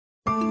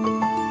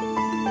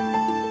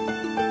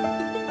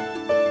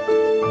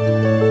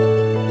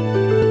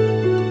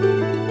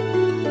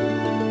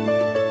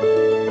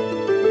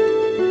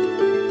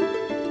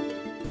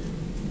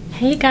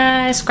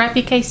guys,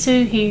 Scrappy K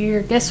Sue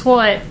here. Guess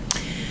what?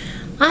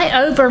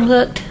 I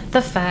overlooked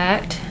the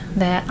fact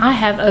that I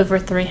have over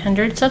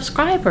 300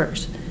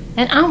 subscribers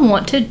and I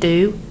want to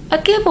do a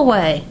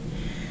giveaway.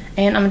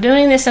 And I'm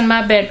doing this in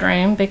my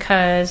bedroom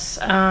because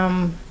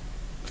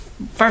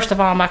first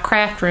of all, my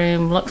craft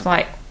room looks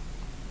like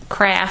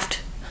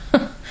craft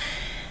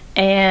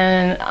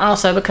and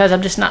also because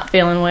I'm just not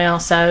feeling well,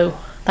 so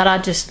thought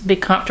I'd just be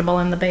comfortable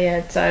in the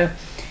bed. So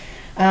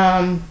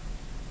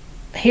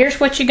here's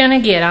what you're gonna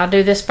get. I'll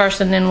do this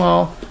first and then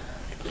we'll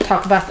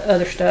talk about the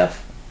other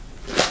stuff.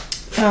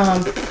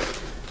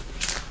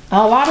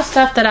 A lot of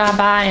stuff that I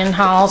buy in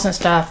hauls and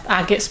stuff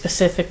I get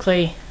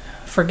specifically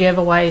for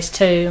giveaways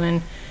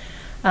too,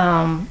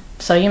 and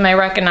so you may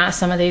recognize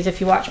some of these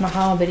if you watch my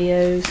haul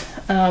videos.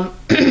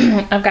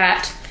 I've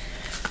got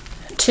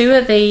 2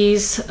 of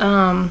these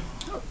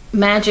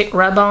magic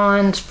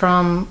rub-ons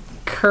from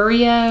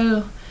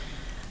Curio.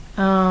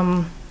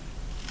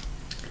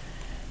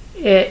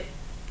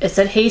 It's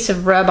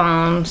adhesive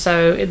rub-on,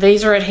 so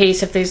these are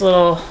adhesive, these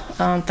little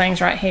things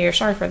right here.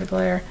 Sorry for the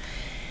glare.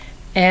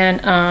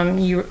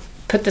 And you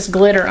put this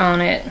glitter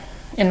on it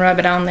and rub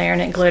it on there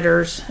and it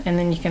glitters, and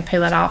then you can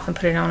peel it off and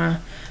put it on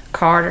a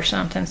card or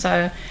something.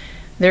 So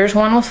there's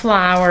one with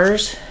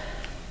flowers,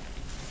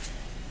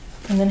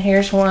 and then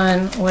here's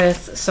one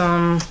with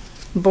some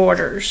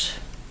borders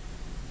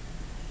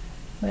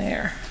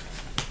there.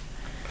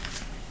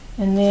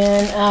 And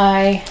then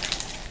I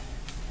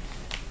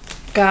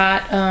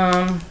got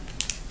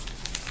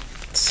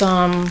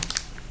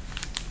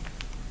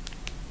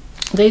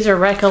these are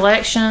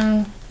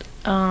recollection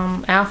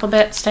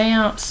alphabet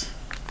stamps.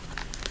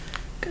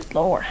 Good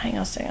Lord, hang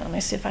on a second, let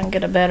me see if I can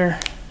get a better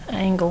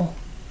angle.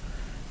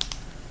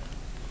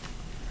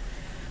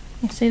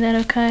 You see that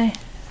okay?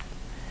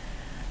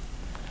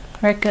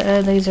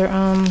 These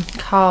are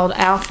called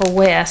Alpha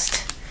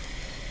West,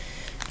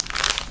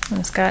 and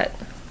it's got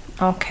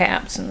all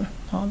caps and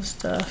all the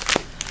stuff.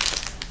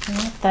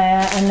 Like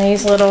that, and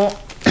these little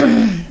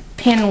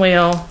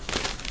pinwheel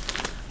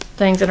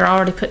things that are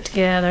already put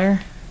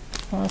together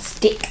on a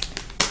stick.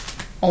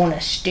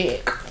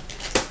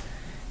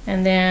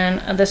 And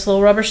then this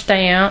little rubber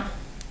stamp.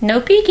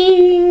 No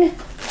peeking,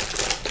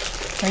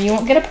 or you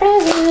won't get a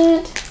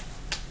present.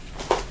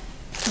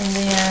 And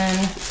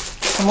then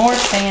some more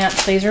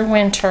stamps. These are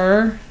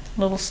winter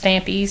little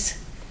stampies.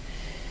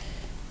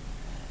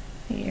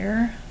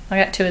 Here, I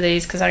got 2 of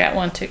these because I got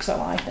 1 too because I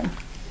like them.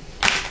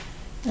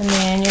 And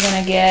then you're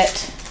gonna get,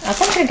 I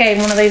think I gave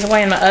one of these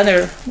away in my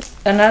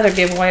another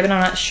giveaway, but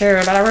I'm not sure.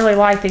 But I really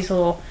like these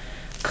little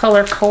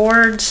color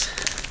cords,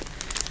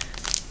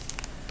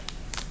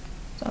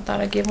 so I thought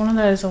I'd give one of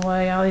those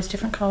away. All these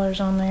different colors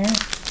on there.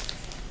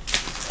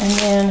 And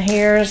then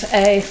here's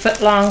a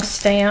foot-long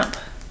stamp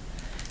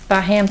by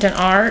Hampton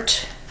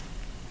Art.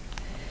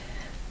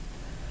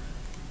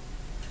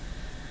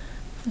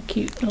 A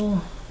cute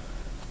little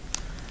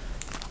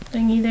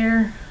thingy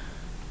there.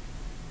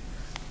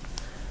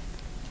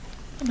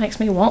 It makes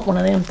me want one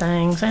of them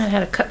things. I haven't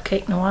had a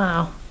cupcake in a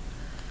while.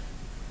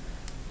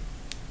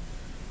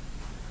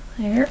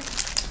 There.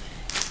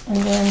 And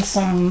then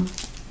some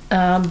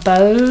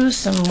bows,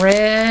 some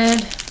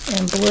red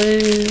and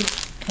blue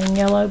and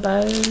yellow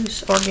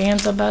bows,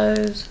 organza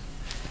bows.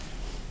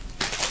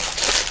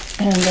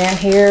 And then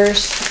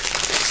here's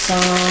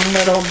some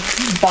little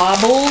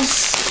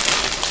baubles.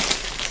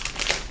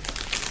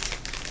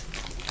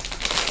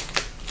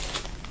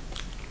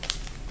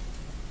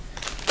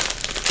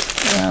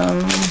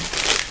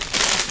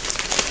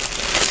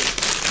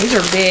 These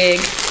are big.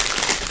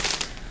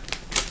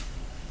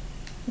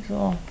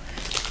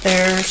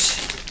 There's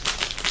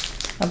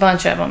a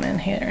bunch of them in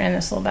here in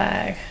this little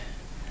bag,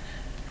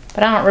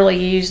 but I don't really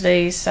use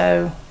these,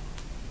 so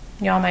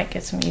y'all might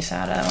get some use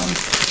out of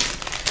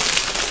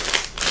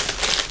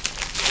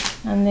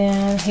them. And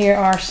then here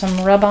are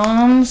some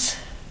rub-ons.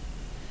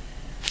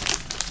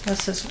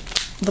 This is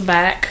the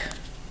back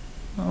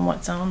on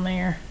what's on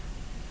there.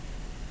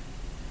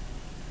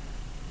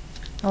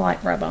 I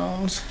like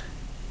rub-ons.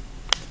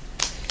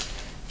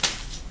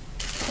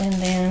 And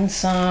then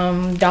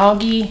some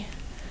doggy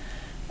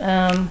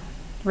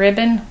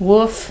ribbon,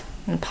 woof,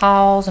 and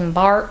paws and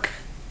bark.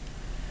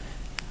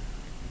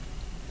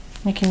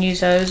 You can use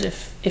those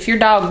if your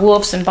dog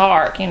woofs and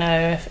bark, you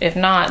know. If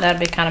not, that'd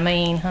be kind of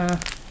mean, huh?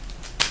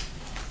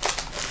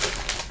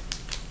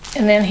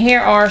 And then here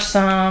are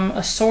some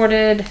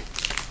assorted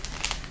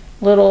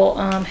little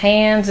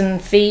hands and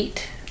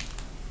feet.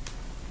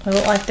 They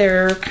look like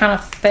they're kind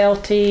of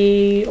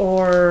felty,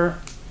 or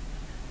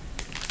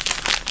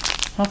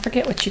I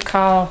forget what you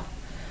call,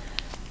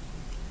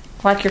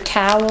 like your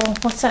towel.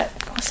 What's that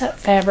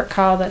fabric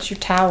called that's your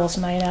towel's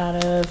made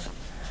out of?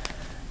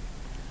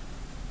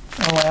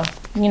 Oh well,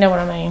 you know what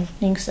I mean.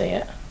 You can see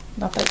it.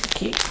 I think they're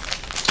cute.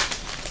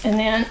 And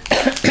then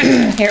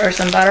here are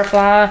some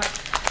butterfly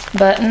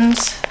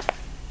buttons.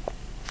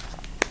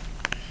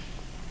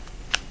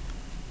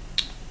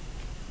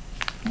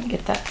 Let me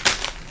get that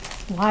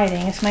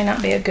lighting. This may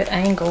not be a good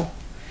angle.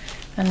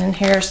 And then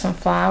here are some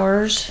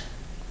flowers.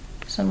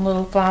 some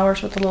little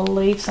flowers with the little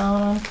leaves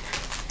on them.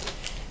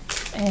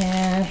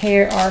 And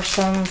here are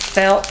some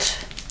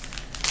felt,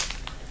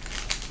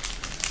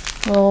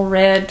 little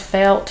red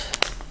felt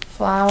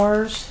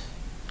flowers,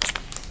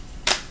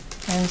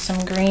 and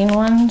some green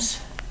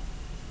ones.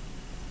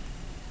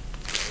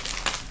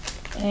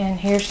 And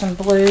here's some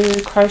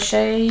blue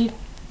crocheted.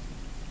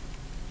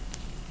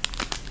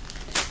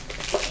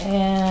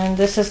 And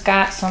this has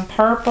got some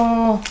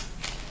purple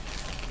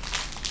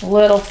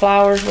little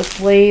flowers with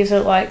leaves that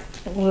look like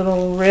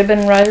little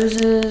ribbon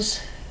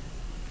roses.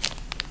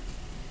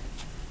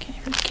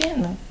 Can't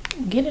ever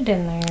get it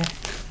in there.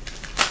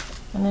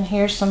 And then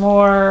here's some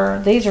more.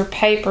 These are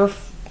paper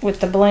with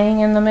the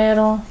bling in the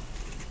middle.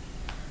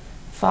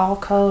 Fall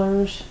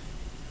colors.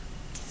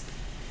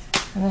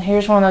 And then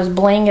here's one of those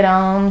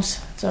bling-it-ons.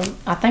 So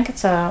I think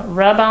it's a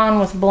rub-on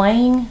with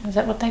bling. Is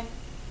that what they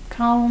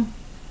call them?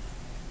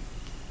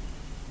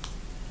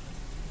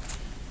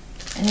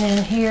 And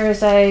then here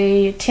is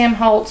a Tim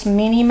Holtz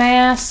mini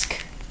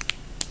mask.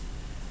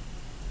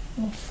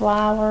 Little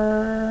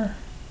flower,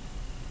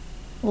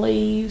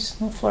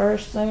 leaves, little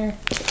flourish there.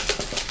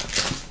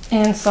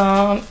 And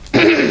some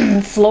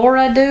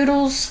Flora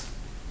Doodles.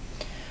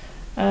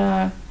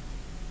 Tie-dyed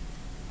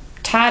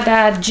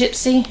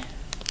gypsy.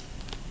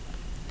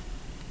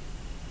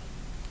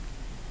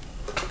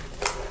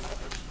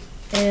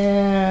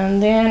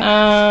 And then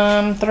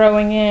I'm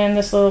throwing in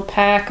this little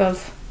pack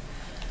of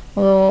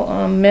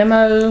little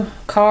memo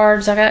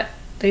cards. I got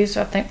these,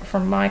 I think, were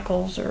from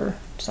Michael's or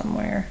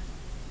somewhere.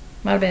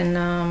 Might have been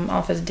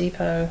Office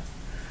Depot.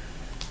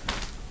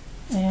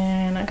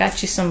 And I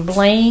got you some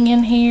bling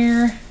in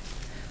here.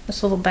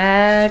 This little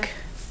bag.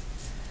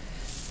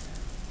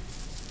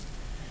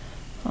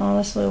 All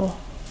this little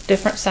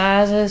different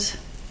sizes.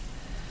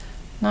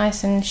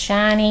 Nice and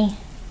shiny.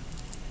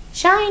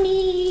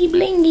 Shiny,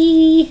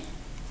 blingy.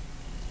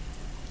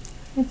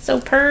 It's so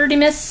pretty,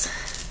 miss.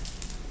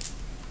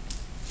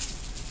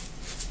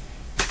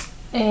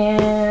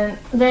 And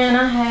then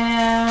I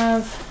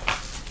have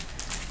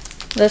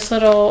this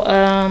little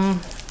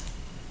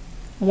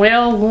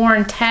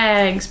well-worn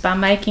tags by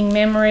Making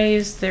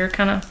Memories. They're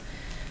kind of,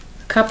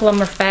 a couple of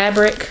them are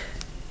fabric.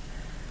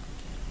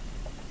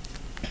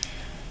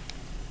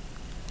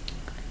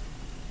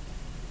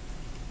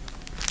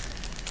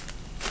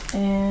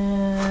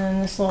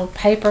 And this little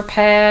paper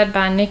pad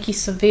by Nikki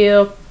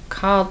Seville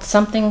called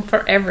Something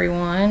for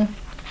Everyone.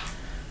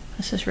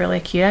 This is really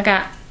cute. I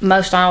got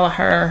most all of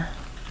her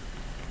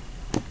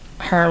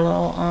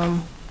little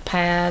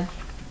pad.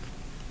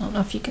 I don't know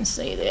if you can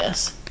see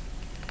this.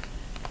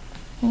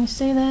 Can you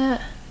see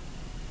that?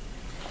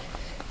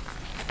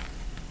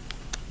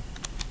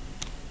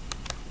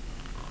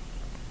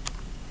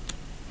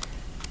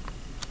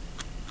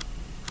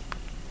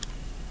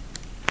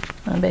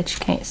 I bet you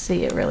can't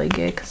see it really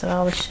good because of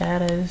all the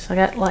shadows. I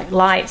got like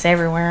lights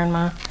everywhere in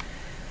my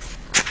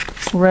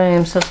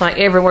room, so it's like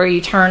everywhere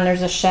you turn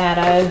there's a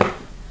shadow.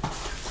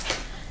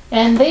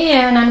 And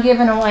then I'm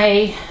giving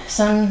away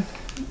some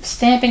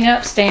Stampin'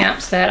 Up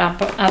stamps that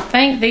I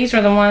think these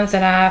are the ones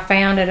that I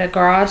found at a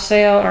garage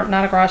sale, or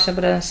not a garage sale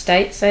but an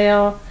estate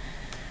sale.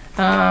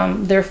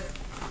 I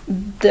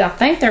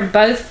think they're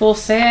both full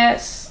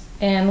sets,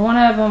 and one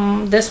of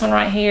them, this one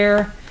right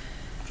here,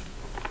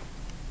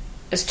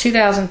 is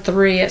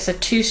 2003. It's a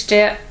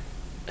 2-step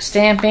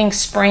stamping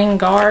spring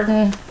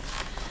garden,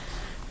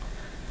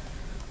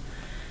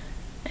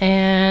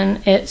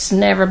 and it's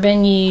never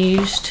been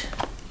used.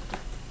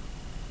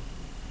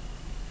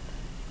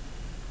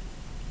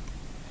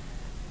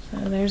 So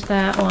there's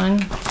that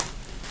one.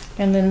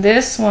 And then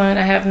this one,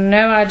 I have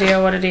no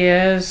idea what it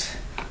is.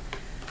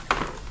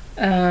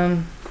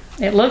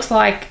 It looks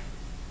like,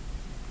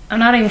 I'm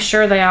not even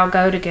sure they all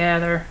go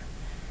together.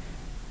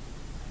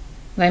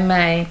 They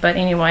may, but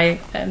anyway,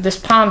 this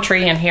palm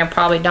tree in here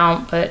probably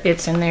don't, but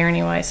it's in there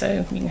anyway, so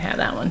you can have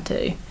that one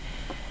too.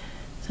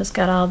 So it's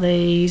got all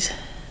these.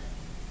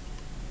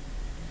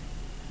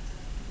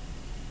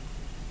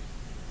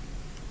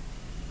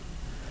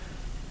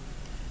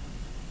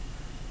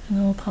 A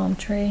little palm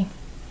tree.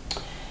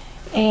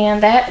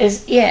 And that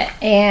is it.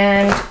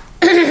 And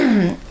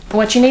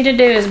what you need to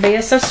do is be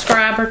a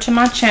subscriber to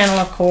my channel,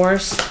 of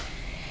course.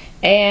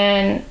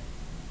 And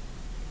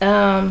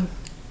that'll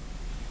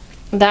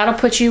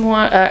put you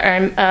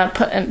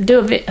on, do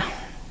a bit,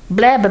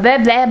 blah, blah, blah,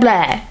 blah,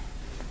 blah.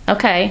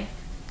 Okay.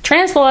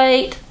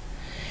 Translate.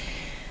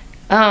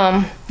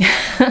 Put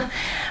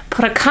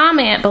a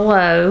comment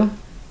below.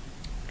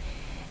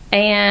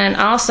 And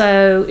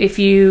also, if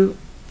you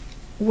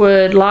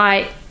would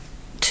like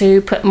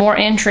to put more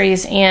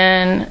entries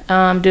in,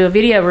 do a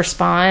video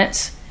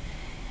response,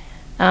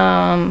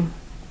 and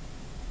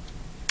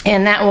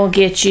that will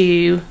get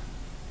you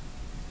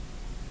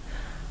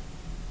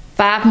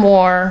 5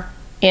 more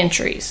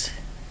entries.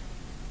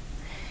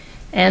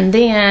 And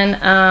then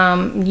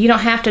you don't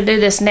have to do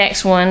this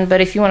next one,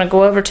 but if you want to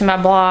go over to my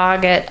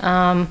blog at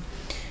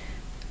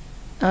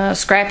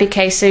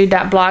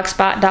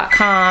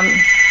scrappyksu.blogspot.com,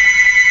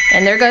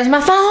 and there goes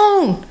my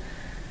phone.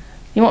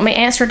 You want me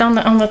answered on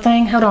the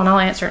thing? Hold on, I'll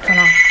answer it. Hold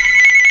on.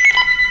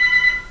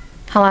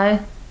 Hello?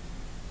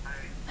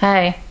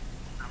 Hey.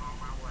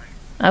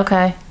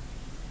 Okay.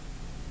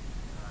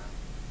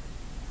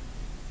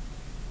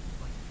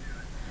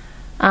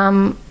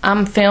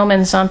 I'm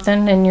filming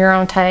something and you're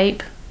on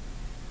tape.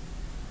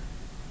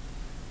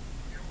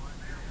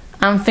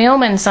 I'm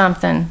filming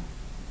something.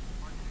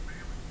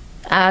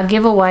 A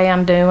giveaway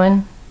I'm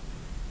doing.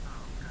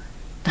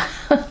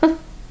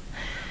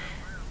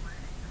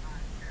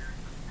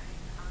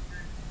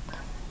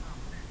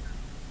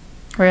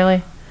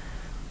 Really?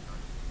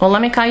 Well,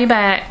 let me call you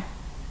back.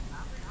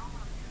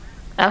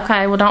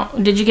 Okay, well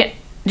did you get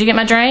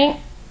my drink?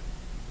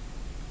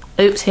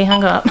 Oops, he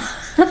hung up.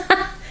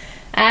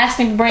 I asked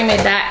him to bring me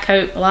a Diet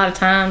Coke a lot of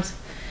times.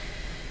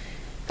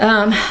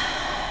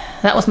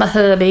 That was my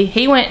hubby.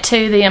 He went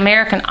to the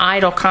American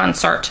Idol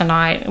concert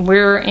tonight.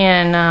 We're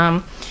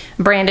in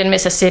Brandon,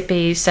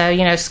 Mississippi, so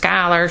you know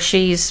Skylar,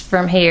 she's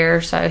from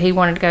here, so he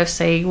wanted to go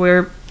see.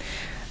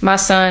 My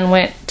son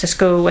went to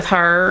school with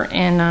her,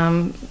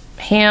 and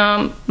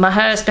him, my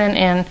husband,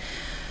 and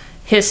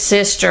his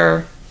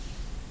sister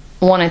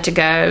wanted to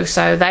go,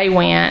 so they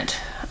went.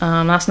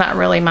 That's not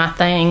really my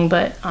thing,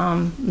 but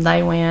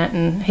they went,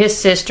 and his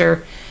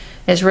sister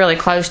is really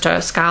close to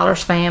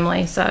Skylar's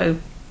family, so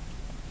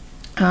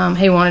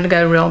he wanted to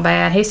go real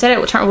bad. He said it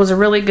was a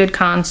really good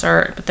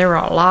concert, but there were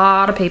a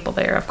lot of people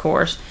there, of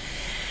course.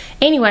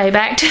 Anyway,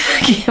 back to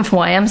the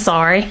giveaway. I'm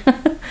sorry.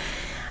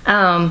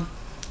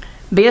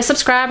 Be a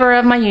subscriber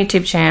of my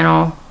YouTube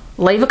channel.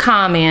 Leave a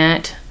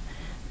comment.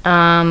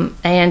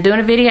 And doing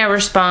a video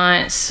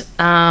response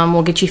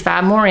will get you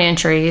 5 more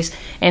entries.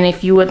 And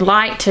if you would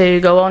like to,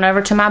 go on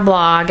over to my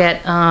blog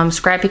at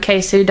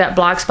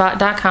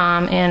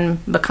scrappyksu.blogspot.com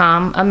and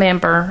become a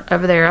member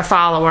over there, a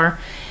follower.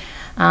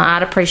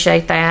 I'd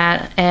appreciate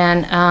that.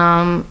 And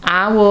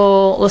I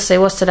will, let's see,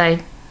 what's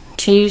today?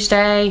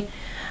 Tuesday.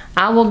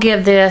 I will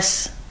give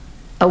this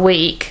a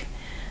week.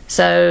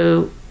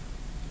 So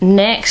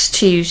next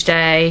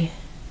Tuesday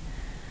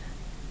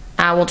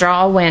I will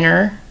draw a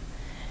winner,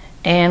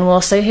 and we'll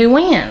see who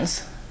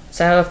wins.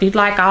 So if you'd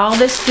like all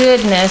this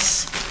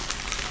goodness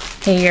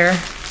here,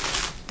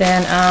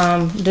 then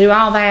do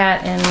all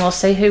that and we'll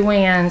see who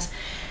wins.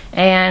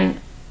 And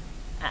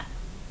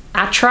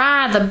I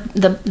try,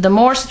 the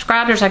more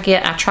subscribers I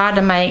get, I try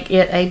to make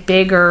it a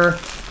bigger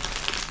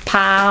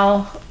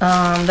pile.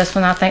 This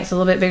one I think is a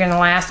little bit bigger than the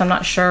last, I'm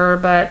not sure,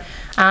 but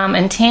I'm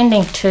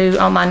intending to,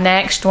 on my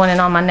next one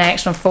and on my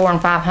next one, 400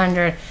 and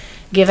 500,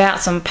 give out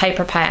some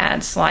paper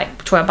pads,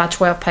 like 12 by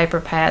 12 paper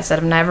pads that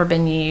have never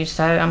been used.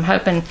 So I'm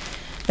hoping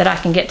that I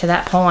can get to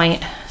that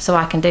point so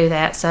I can do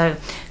that. So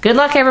good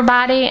luck,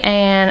 everybody,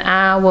 and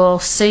I will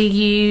see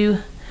you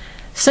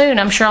soon.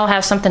 I'm sure I'll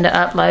have something to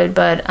upload,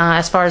 but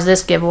as far as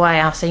this giveaway,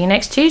 I'll see you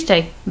next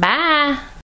Tuesday. Bye.